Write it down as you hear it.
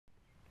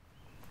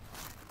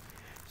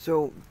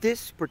So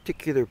this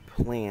particular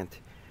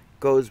plant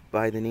goes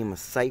by the name of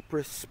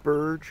Cypress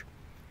Spurge.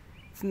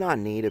 It's not a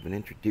native and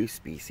introduced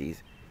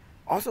species.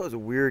 Also has a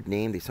weird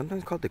name. They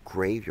sometimes call it the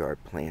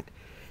graveyard plant.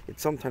 It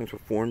sometimes will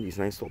form these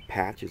nice little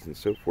patches and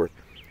so forth,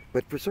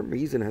 but for some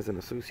reason has an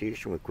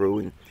association with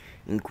growing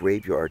in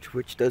graveyards,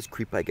 which does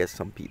creep, I guess,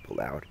 some people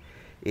out.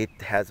 It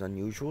has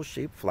unusual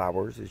shaped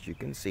flowers, as you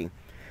can see,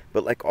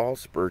 but like all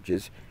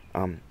spurges,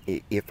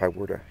 if I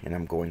were to, and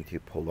I'm going to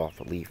pull off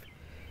a leaf,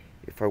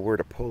 if I were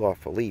to pull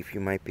off a leaf,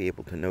 you might be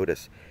able to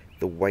notice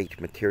the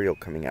white material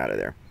coming out of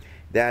there.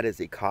 That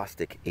is a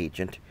caustic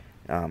agent,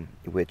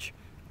 which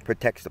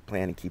protects the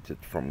plant and keeps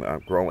it from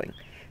growing.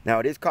 Now,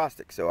 it is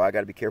caustic, so I got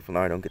to be careful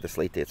now I don't get the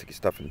slate daisic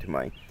stuff into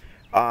my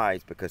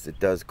eyes, because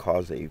it does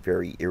cause a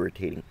very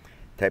irritating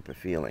type of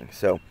feeling.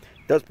 So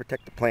it does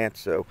protect the plant,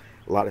 so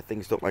a lot of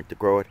things don't like to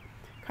grow it.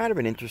 Kind of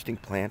an interesting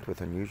plant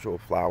with unusual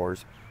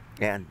flowers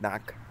and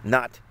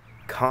not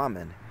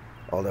common,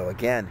 although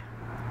again,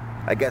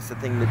 I guess the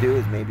thing to do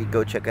is maybe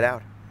go check it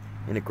out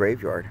in a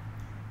graveyard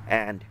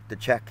and to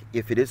check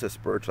if it is a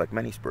spurge, like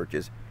many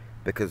spurges,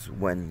 because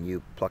when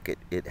you pluck it,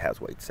 it has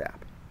white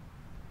sap.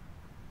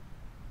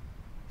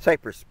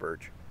 Cypress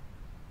spurge,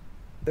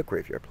 the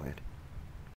graveyard plant.